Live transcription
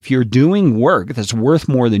if you're doing work that's worth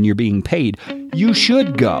more than you're being paid, you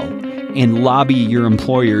should go and lobby your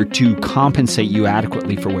employer to compensate you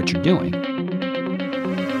adequately for what you're doing.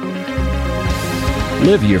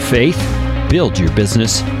 Live your faith, build your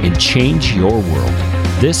business, and change your world.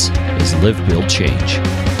 This is Live, Build, Change.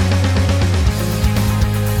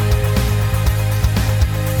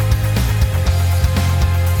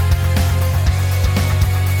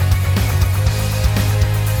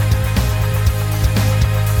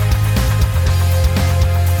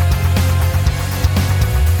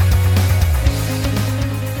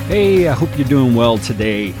 Hey, I hope you're doing well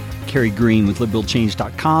today. Kerry Green with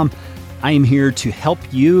LiveBuildChange.com. I am here to help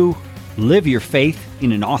you live your faith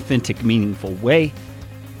in an authentic, meaningful way,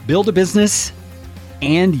 build a business,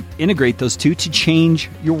 and integrate those two to change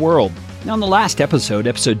your world. Now, in the last episode,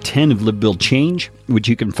 episode 10 of Live, Build, Change, which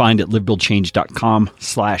you can find at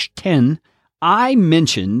LiveBuildChange.com/10, I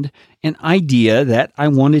mentioned an idea that I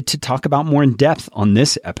wanted to talk about more in depth on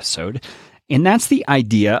this episode. And that's the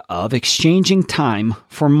idea of exchanging time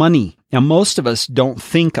for money. Now, most of us don't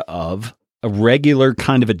think of a regular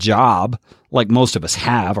kind of a job, like most of us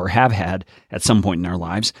have or have had at some point in our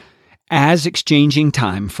lives, as exchanging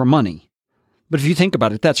time for money. But if you think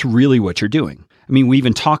about it, that's really what you're doing. I mean, we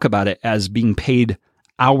even talk about it as being paid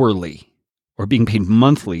hourly or being paid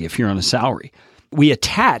monthly if you're on a salary. We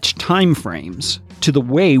attach time frames to the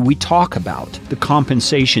way we talk about the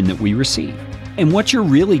compensation that we receive. And what you're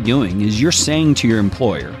really doing is you're saying to your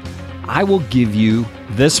employer, I will give you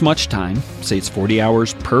this much time, say it's 40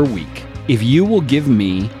 hours per week, if you will give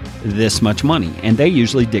me this much money. And they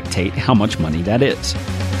usually dictate how much money that is.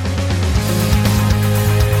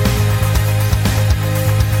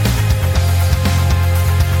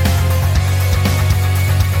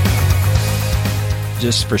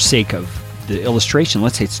 Just for sake of the illustration,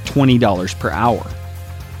 let's say it's $20 per hour.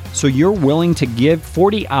 So you're willing to give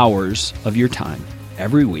 40 hours of your time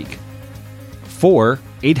every week for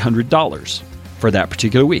 $800 for that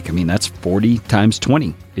particular week. I mean, that's 40 times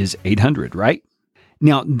 20 is 800, right?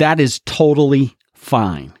 Now, that is totally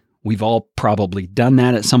fine. We've all probably done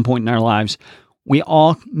that at some point in our lives. We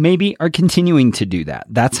all maybe are continuing to do that.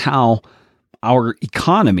 That's how our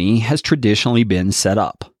economy has traditionally been set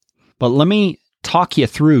up. But let me talk you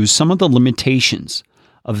through some of the limitations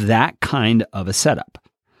of that kind of a setup.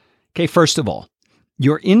 Okay, first of all,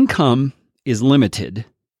 your income is limited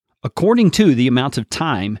according to the amount of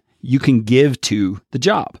time you can give to the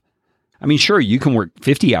job. I mean, sure, you can work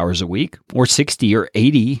 50 hours a week or 60 or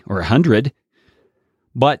 80 or 100,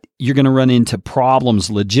 but you're going to run into problems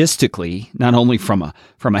logistically, not only from a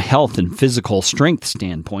health and physical strength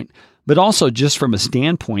standpoint, but also just from a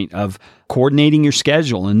standpoint of coordinating your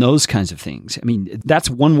schedule and those kinds of things. I mean, that's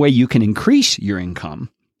one way you can increase your income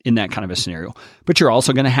in that kind of a scenario. But you're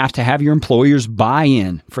also going to have your employer's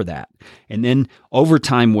buy-in for that. And then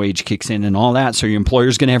overtime wage kicks in and all that. So your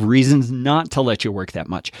employer's going to have reasons not to let you work that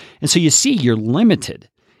much. And so you see you're limited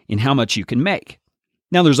in how much you can make.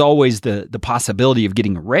 Now, there's always the possibility of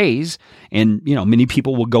getting a raise. And, many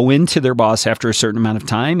people will go into their boss after a certain amount of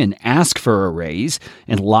time and ask for a raise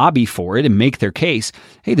and lobby for it and make their case.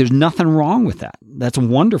 Hey, there's nothing wrong with that. That's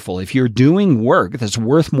wonderful. If you're doing work that's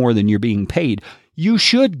worth more than you're being paid, you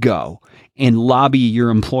should go and lobby your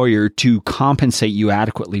employer to compensate you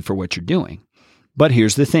adequately for what you're doing. But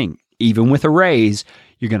here's the thing. Even with a raise,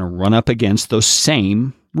 you're going to run up against those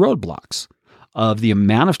same roadblocks of the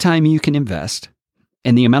amount of time you can invest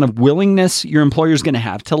and the amount of willingness your employer is going to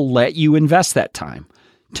have to let you invest that time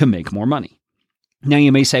to make more money. Now,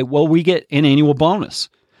 you may say, well, we get an annual bonus.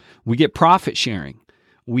 We get profit sharing.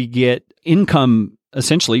 We get income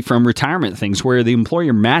essentially from retirement things where the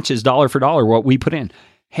employer matches dollar for dollar what we put in.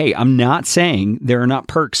 Hey, I'm not saying there are not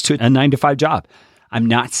perks to a 9-to-5 job. I'm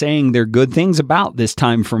not saying there are good things about this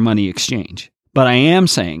time for money exchange, but I am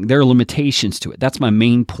saying there are limitations to it. That's my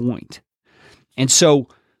main point. And so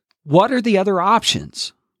what are the other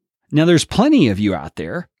options? Now, there's plenty of you out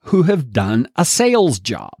there who have done a sales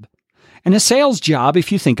job. And a sales job, if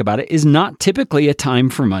you think about it, is not typically a time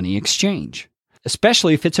for money exchange,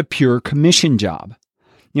 especially if it's a pure commission job.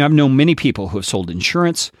 I've known many people who have sold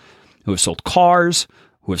insurance, who have sold cars,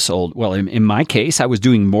 who have sold, well, in my case, I was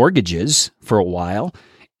doing mortgages for a while,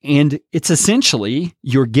 and it's essentially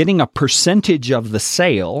you're getting a percentage of the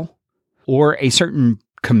sale or a certain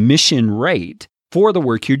commission rate for the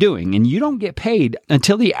work you're doing, and you don't get paid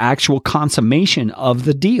until the actual consummation of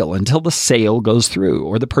the deal, until the sale goes through,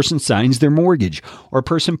 or the person signs their mortgage, or a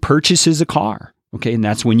person purchases a car, okay, and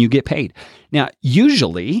that's when you get paid. Now,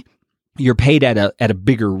 usually, you're paid at a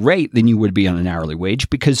bigger rate than you would be on an hourly wage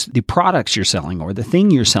because the products you're selling or the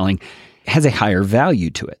thing you're selling has a higher value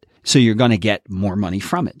to it. So you're going to get more money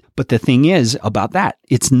from it. But the thing is about that,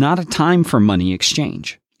 it's not a time for money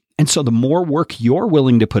exchange. And so the more work you're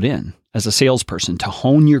willing to put in as a salesperson to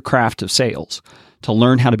hone your craft of sales, to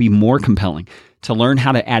learn how to be more compelling, to learn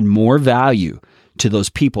how to add more value to those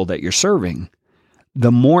people that you're serving,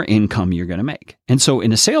 the more income you're going to make. And so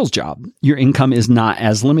in a sales job, your income is not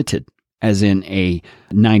as limited as in a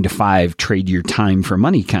 9-to-5 trade your time for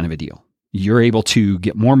money kind of a deal. You're able to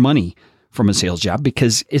get more money from a sales job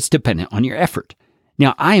because it's dependent on your effort.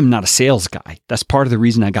 Now, I am not a sales guy. That's part of the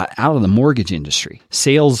reason I got out of the mortgage industry.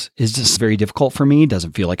 Sales is just very difficult for me. It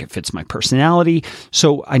doesn't feel like it fits my personality.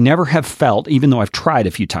 So I never have felt, even though I've tried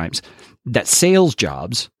a few times, that sales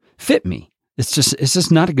jobs fit me. It's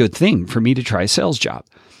just not a good thing for me to try a sales job.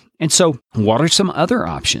 And so what are some other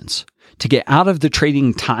options to get out of the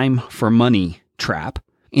trading time for money trap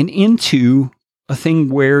and into a thing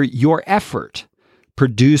where your effort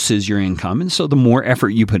produces your income? And so the more effort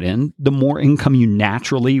you put in, the more income you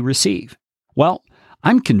naturally receive. Well,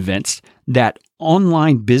 I'm convinced that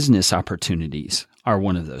online business opportunities are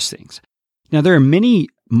one of those things. Now, there are many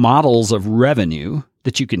models of revenue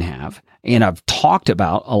that you can have, and I've talked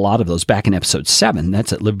about a lot of those back in episode 7.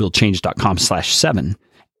 That's at livebuildchange.com/7.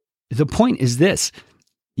 The point is this: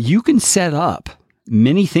 you can set up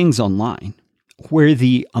many things online where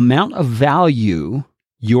the amount of value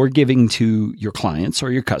you're giving to your clients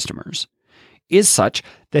or your customers is such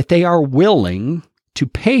that they are willing to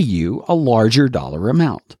pay you a larger dollar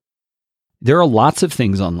amount. There are lots of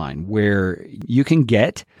things online where you can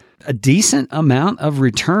get a decent amount of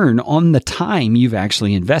return on the time you've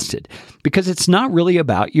actually invested, because it's not really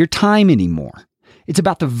about your time anymore. It's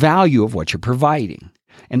about the value of what you're providing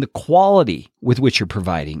and the quality with which you're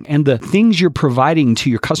providing and the things you're providing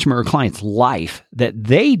to your customer or client's life that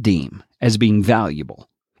they deem as being valuable.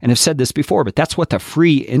 And I've said this before, but that's what the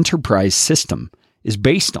free enterprise system is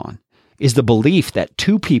based on, is the belief that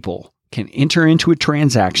two people can enter into a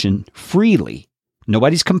transaction freely.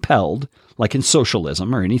 Nobody's compelled, like in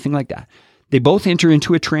socialism or anything like that. They both enter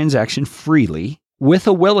into a transaction freely with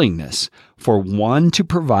a willingness for one to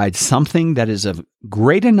provide something that is of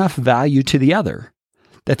great enough value to the other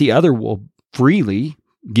that the other will freely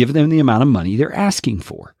give them the amount of money they're asking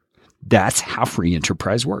for. That's how free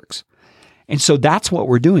enterprise works. And so that's what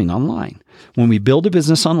we're doing online. When we build a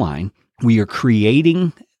business online, we are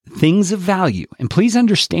creating things of value. And please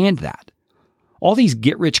understand that. All these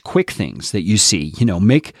get-rich-quick things that you see,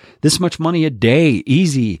 make this much money a day,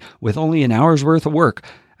 easy, with only an hour's worth of work.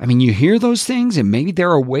 I mean, you hear those things, and maybe there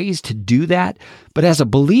are ways to do that. But as a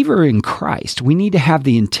believer in Christ, we need to have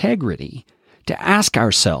the integrity to ask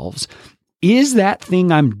ourselves, is that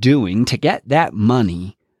thing I'm doing to get that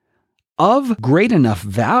money of great enough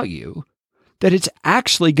value that it's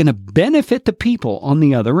actually going to benefit the people on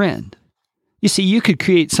the other end? You see, you could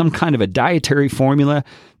create some kind of a dietary formula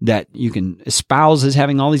that you can espouse as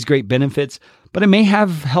having all these great benefits, but it may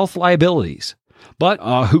have health liabilities. But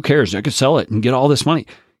who cares? I could sell it and get all this money.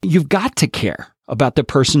 You've got to care about the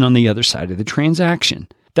person on the other side of the transaction.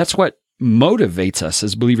 That's what motivates us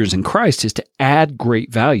as believers in Christ, is to add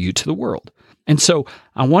great value to the world. And so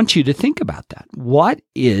I want you to think about that. What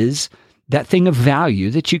is that thing of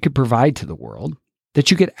value that you could provide to the world,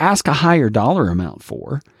 that you could ask a higher dollar amount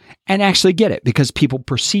for and actually get it because people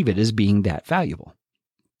perceive it as being that valuable?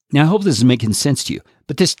 Now, I hope this is making sense to you,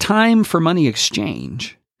 but this time for money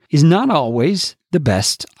exchange is not always the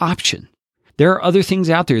best option. There are other things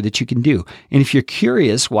out there that you can do. And if you're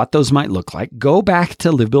curious what those might look like, go back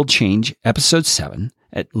to Live Build Change episode 7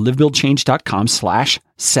 at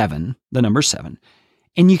livebuildchange.com/7, the number 7.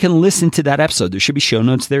 And you can listen to that episode. There should be show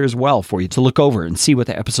notes there as well for you to look over and see what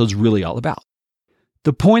the episode's really all about.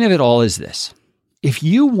 The point of it all is this: if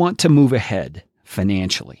you want to move ahead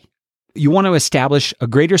financially, you want to establish a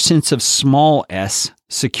greater sense of small s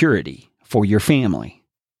security for your family,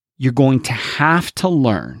 you're going to have to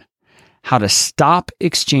learn how to stop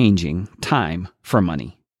exchanging time for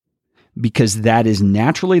money, because that is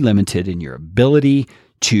naturally limited, and your ability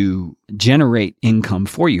to generate income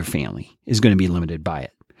for your family is going to be limited by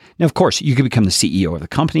it. Now, of course, you could become the CEO of the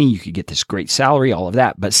company, you could get this great salary, all of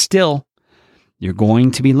that, but still, you're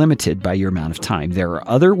going to be limited by your amount of time. There are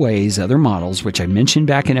other ways, other models, which I mentioned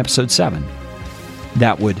back in episode 7,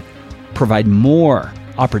 that would provide more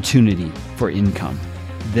opportunity for income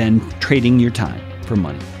than trading your time for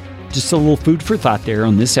money. Just a little food for thought there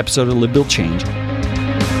on this episode of Live Build Change.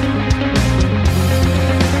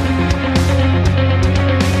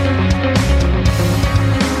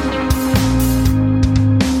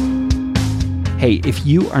 Hey, if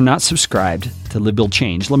you are not subscribed to Live Build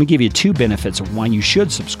Change, let me give you 2 benefits of why you should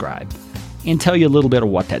subscribe and tell you a little bit of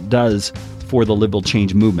what that does for the Live Build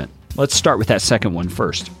Change movement. Let's start with that second one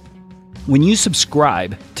first. When you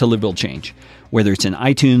subscribe to Live Build Change, whether it's in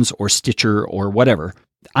iTunes or Stitcher or whatever,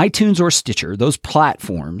 iTunes or Stitcher, those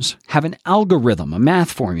platforms have an algorithm, a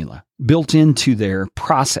math formula built into their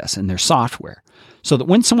process and their software, so that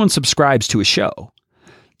when someone subscribes to a show,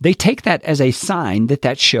 they take that as a sign that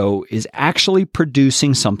that show is actually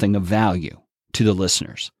producing something of value to the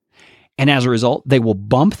listeners. And as a result, they will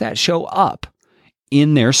bump that show up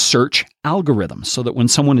in their search algorithm so that when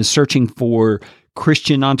someone is searching for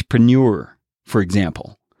Christian entrepreneur, for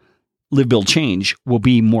example, Live Build Change will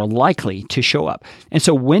be more likely to show up. And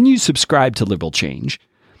so when you subscribe to Live Build Change,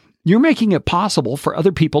 you're making it possible for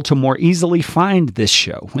other people to more easily find this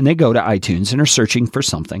show when they go to iTunes and are searching for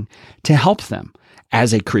something to help them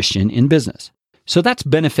as a Christian in business. So that's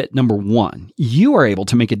benefit number one. You are able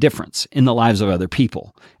to make a difference in the lives of other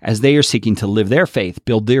people as they are seeking to live their faith,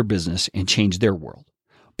 build their business, and change their world.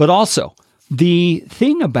 But also, the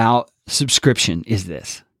thing about subscription is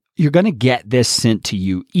this. You're going to get this sent to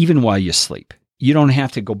you even while you sleep. You don't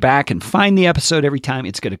have to go back and find the episode every time.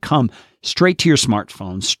 It's going to come straight to your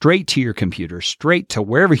smartphone, straight to your computer, straight to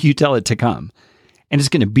wherever you tell it to come. And it's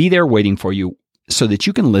going to be there waiting for you so that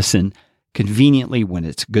you can listen conveniently when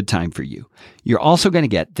it's a good time for you. You're also going to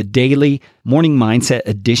get the daily morning mindset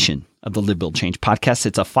edition of the Live Build Change podcast.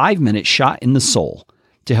 It's a 5-minute shot in the soul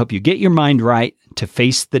to help you get your mind right to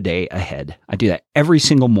face the day ahead. I do that every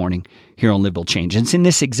single morning here on Live Build Change. And it's in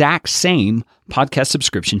this exact same podcast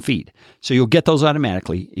subscription feed. So you'll get those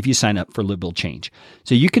automatically if you sign up for Live Build Change.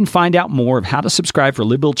 So you can find out more of how to subscribe for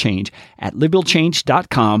Live Build Change at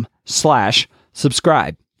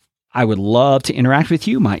livebuildchange.com/subscribe. I would love to interact with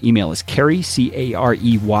you. My email is Carey, Carey,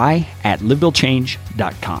 at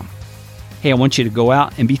livebuildchange.com. Hey, I want you to go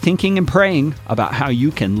out and be thinking and praying about how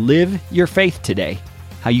you can live your faith today,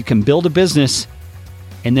 how you can build a business,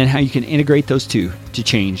 and then how you can integrate those two to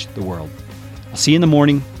change the world. I'll see you in the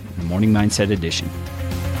morning Mindset Edition.